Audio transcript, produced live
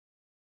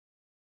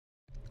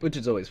which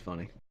is always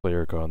funny.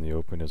 Player caught in the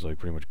open is like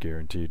pretty much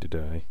guaranteed to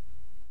die.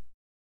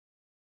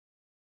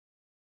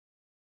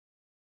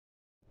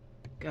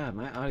 God,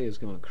 my audio is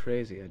going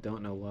crazy. I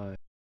don't know why.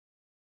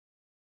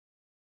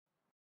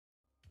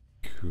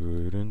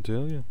 Couldn't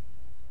tell you.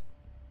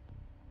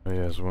 Oh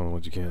yeah, it's one of the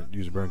ones you can't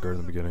use a burn card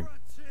in the beginning.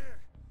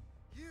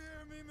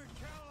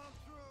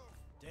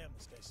 Damn,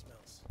 this guy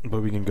smells.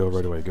 But we can go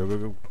right away. Go, go,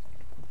 go.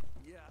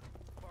 Yeah,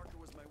 Parker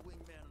was my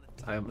wingman on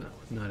the I'm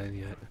not in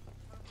yet.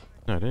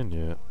 Not in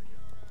yet.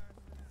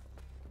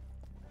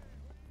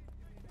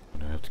 I'm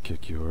gonna have to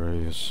kick your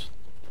ass.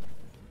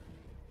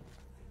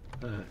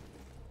 Oh,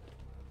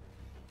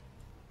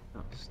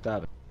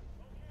 stop it.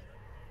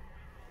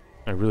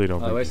 I really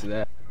don't Oh, I think. wasted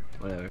that.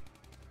 Whatever.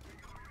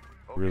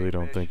 Really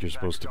don't think you're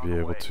supposed to be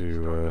able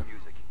to.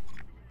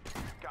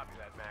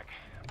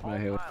 Right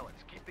here.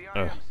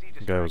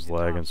 The guy was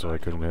lagging, so I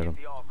couldn't hit him.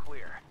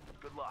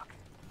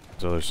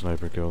 His other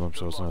sniper killed him,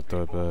 so it's not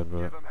that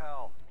bad.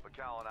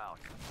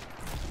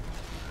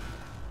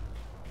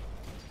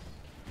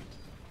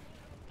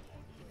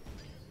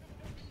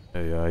 But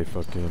AI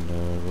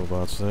fucking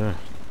robots there.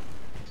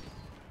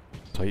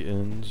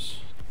 Titans.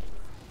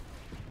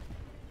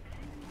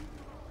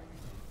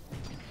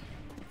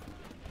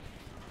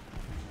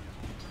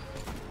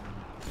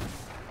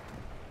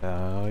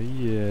 Oh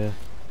yeah.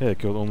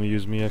 Heck, it'll only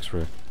use me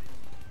X-ray.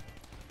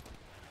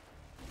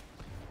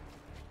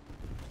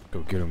 Go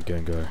get him,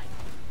 Gengar.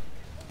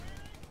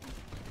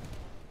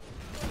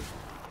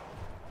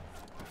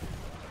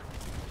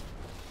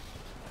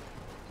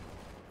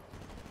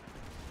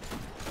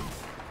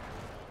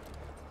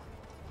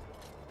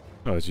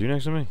 Oh, it's you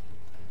next to me?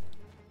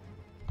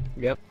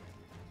 Yep.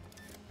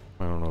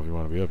 I don't know if you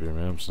want to be up here,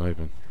 man. I'm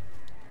sniping.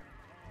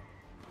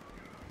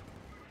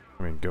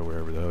 I mean, go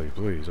wherever the hell you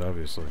please,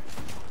 obviously.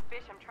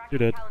 You're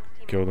dead.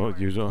 Killed,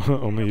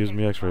 only use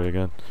me X-ray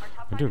again.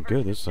 I'm doing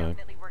good this time.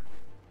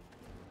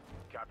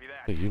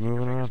 Hey, you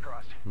moving around?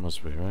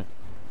 Must be, right?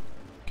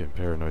 Getting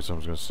paranoid,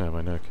 someone's gonna snap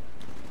my neck.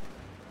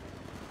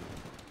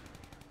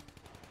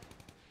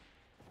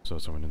 Saw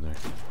someone in there.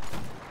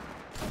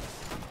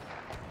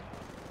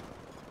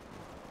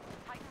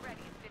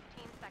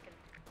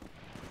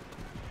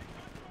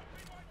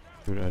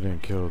 Dude, I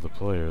didn't kill the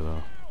player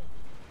though.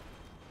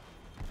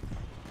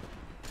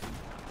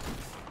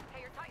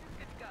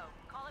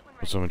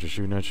 Was someone just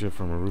shooting at you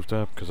from a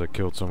rooftop? Because I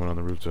killed someone on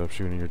the rooftop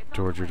shooting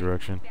towards your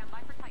direction.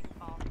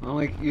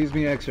 Only use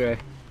me X-ray.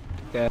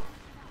 Yeah.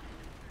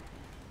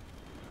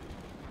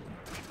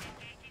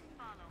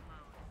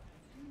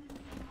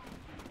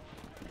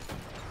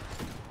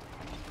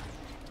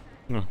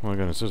 No, well, I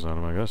got an assist on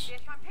him, I guess.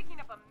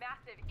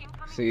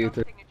 See you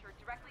through.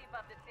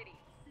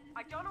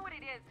 I don't know what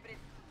it is, but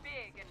it's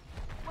big and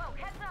whoa,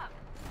 heads up.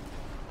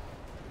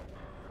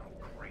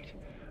 Great.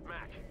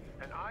 Mac,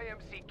 an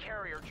IMC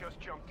carrier just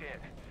jumped in.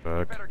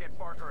 Back. Better get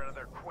Barker out of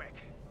there quick.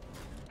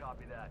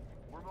 Copy that.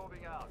 We're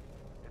moving out.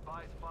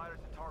 Advise fighters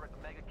to target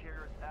the mega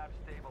carrier's ab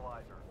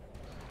stabilizer.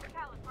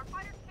 Callus, our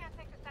fighters can't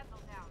take the Sentinel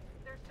down.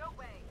 There's no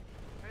way.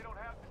 They don't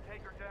have to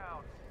take her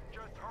down.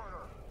 Just hurt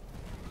her.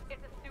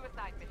 It's a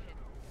suicide mission.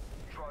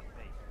 Trust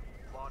me.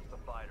 Launch the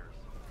fighters.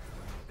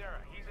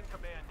 Sarah, he's in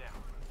command now.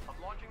 I'm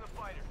launching the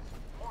fighters.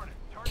 Hornet,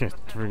 Can't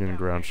friggin'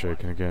 ground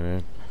shaking again,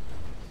 eh?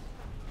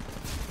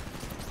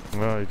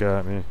 Well, you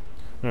got me.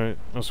 Alright,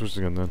 I'll switch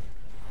again then.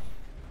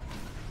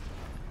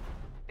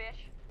 Bish,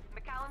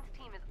 McAllen's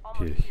team is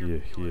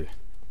almost Yeah.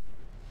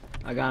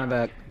 I got him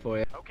back for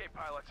you. Okay,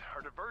 pilots,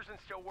 our diversion's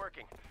still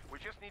working. We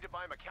just need to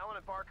buy McAllen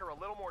and Barker a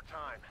little more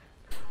time.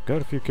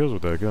 Got a few kills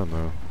with that gun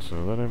though,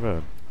 so that ain't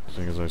bad.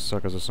 Seeing as I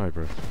suck as a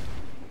sniper.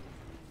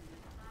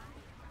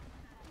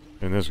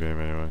 In this game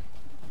anyway.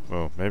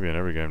 Well, maybe in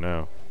every game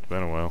now. It's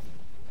been a while.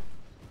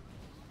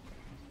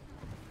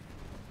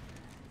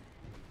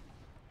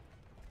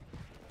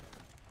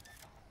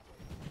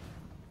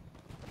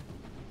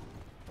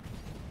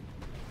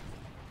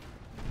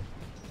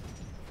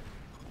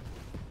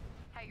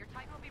 Hey, your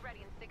Titan will be ready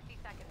in 60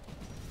 seconds.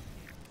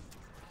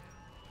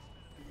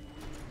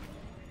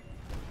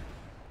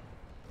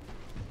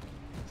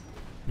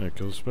 Yeah,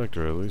 kill the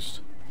Spectre at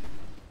least.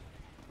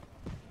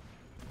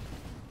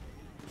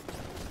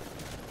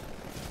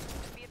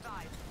 Be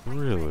advised.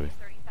 Really?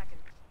 30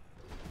 seconds.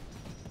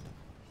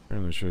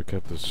 Apparently should have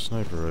kept this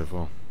sniper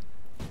rifle.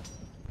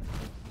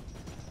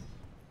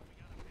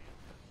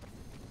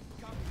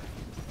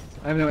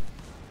 I have no.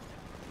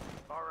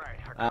 Alright,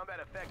 our combat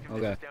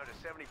effectiveness okay. is down to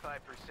 75%.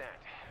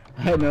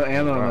 I had no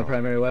ammo on my Wow.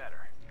 primary weapon.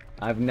 Better.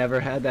 I've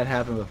never had that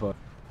happen before.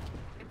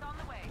 It's on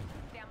the way.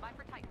 Stand by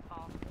for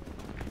Titanfall.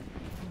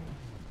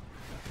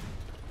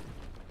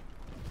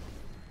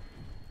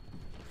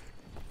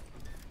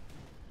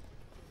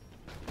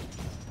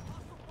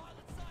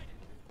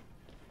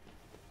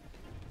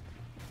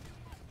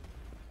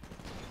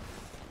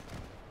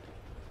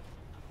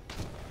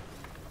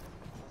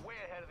 We're way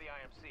ahead of the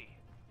IMC.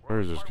 Where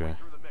is this Partway guy?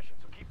 through the mission,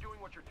 so keep doing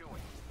what you're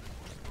doing.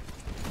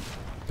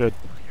 Dead.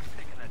 You're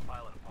picking that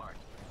pilot apart.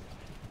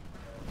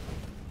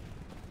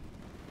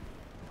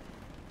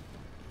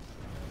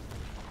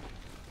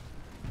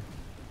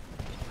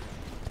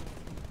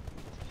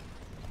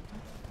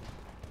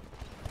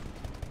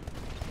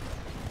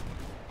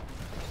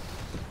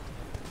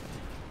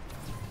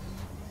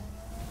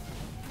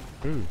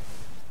 Ooh.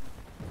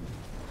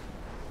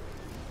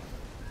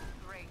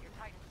 Great, your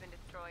Titan's been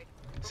destroyed.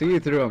 See you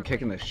through. I'm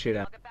kicking the shit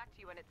I'll out. get back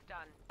to you when it's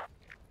done.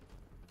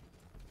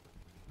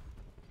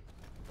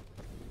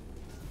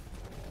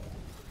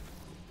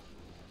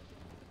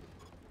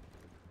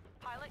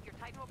 Pilot, your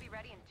Titan will be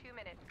ready in 2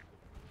 minutes.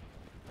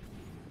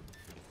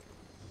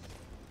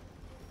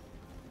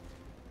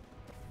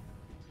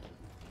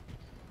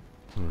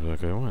 Where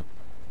that guy went?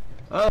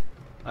 Oh,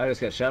 I just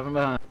got shot from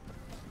behind.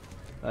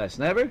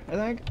 Sniper, I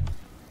think.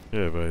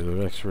 Yeah, by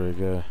the X-ray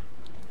guy.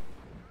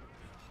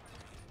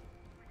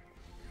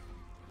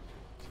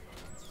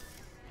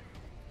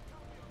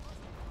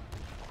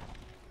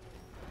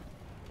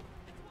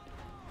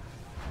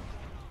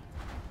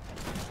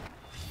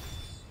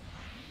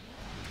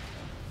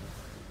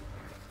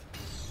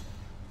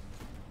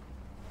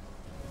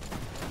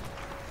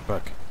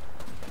 Fuck.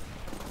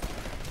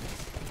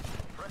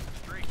 Press the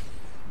street.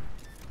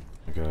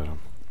 I got him.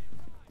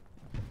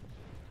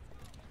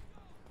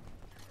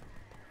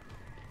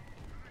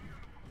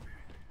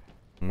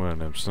 One of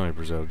them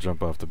snipers that'll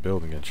jump off the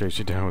building and chase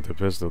you down with a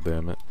pistol,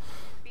 damn it.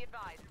 Be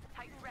advised,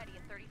 Titan ready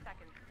in 30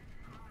 seconds.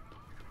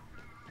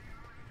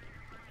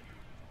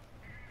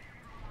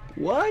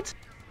 What?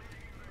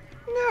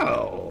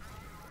 No.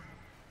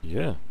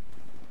 Yeah.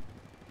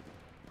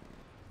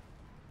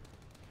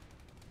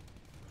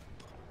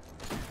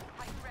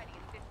 Titan ready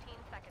in 15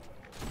 seconds.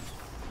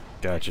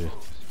 Gotcha.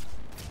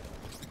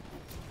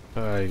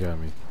 Ah, you got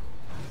me.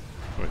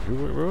 Wait,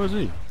 where was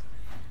he?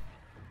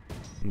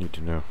 Need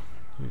to know.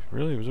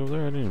 Really? He was over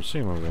there? I didn't even see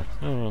him over there.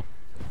 Oh well.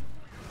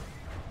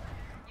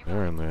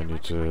 Apparently I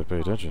need to pay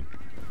attention.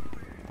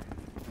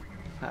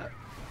 I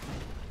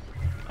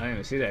didn't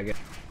even see that guy.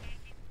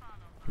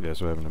 Yeah, that's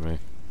what happened to me.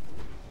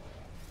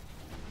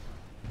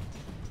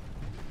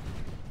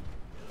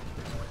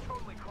 We're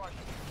totally crushing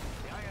it.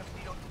 The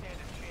IFC don't stand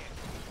a chance.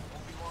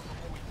 Won't be long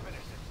before we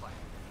finish this fight.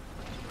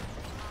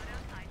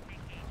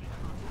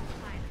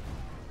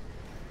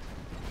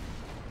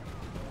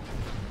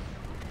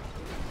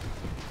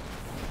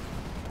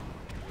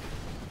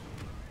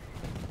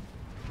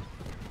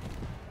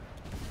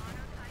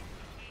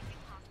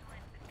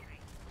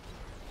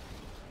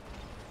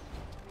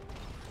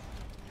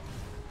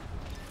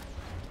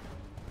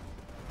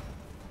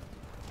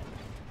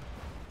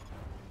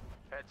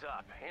 Heads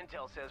up.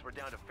 Intel says we're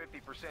down to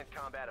 50%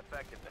 combat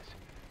effectiveness.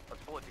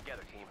 Let's pull it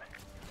together, team.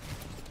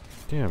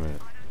 Damn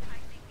it.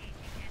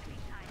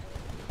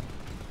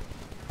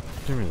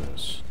 Give me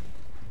this.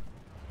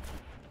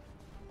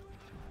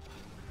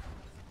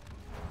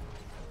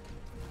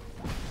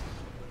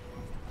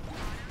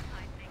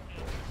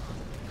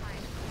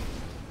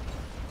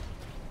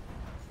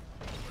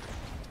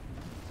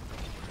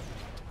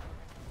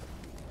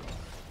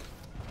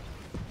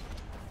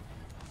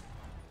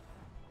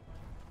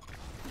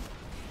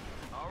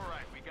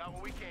 Alright, we got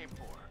what we came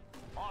for.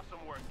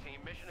 Awesome work, team.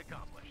 Mission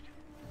accomplished.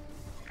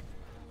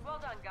 Well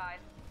done, guys.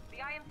 The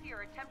IMC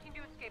are attempting to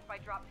escape by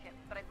drop ships,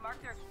 but I've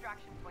marked their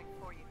extraction points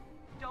for you.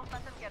 Don't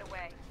let them get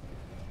away.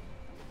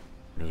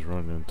 He's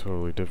running in a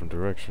totally different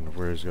direction of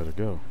where he's got to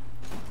go.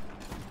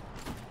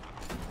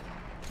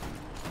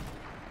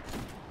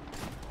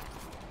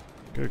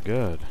 Good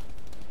God.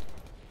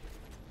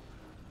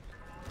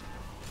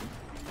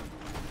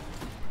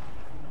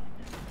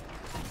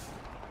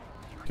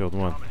 Killed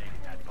one. Dominating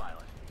that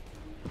pilot.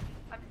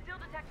 I'm still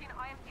detecting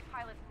IMC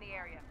pilots in the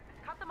area.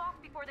 Cut them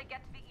off before they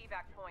get to the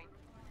evac point.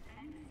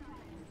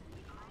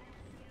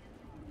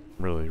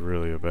 Really,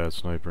 really a bad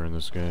sniper in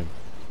this game.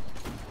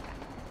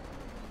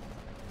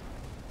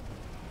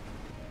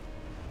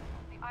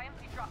 The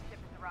IMC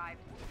dropship has arrived.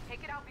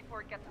 Take it out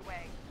before it gets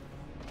away.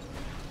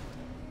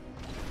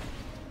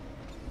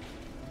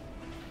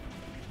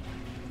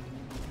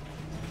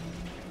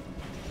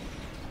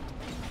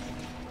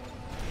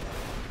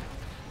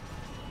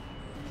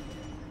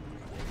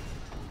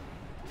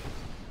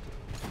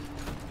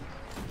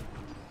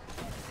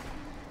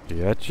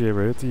 Gotcha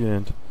right at the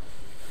end.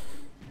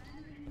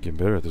 Getting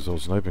better at this whole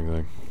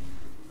sniping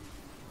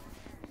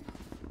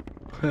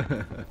thing.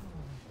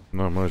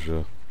 Not much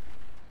though.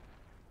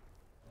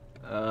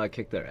 I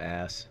kicked their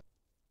ass.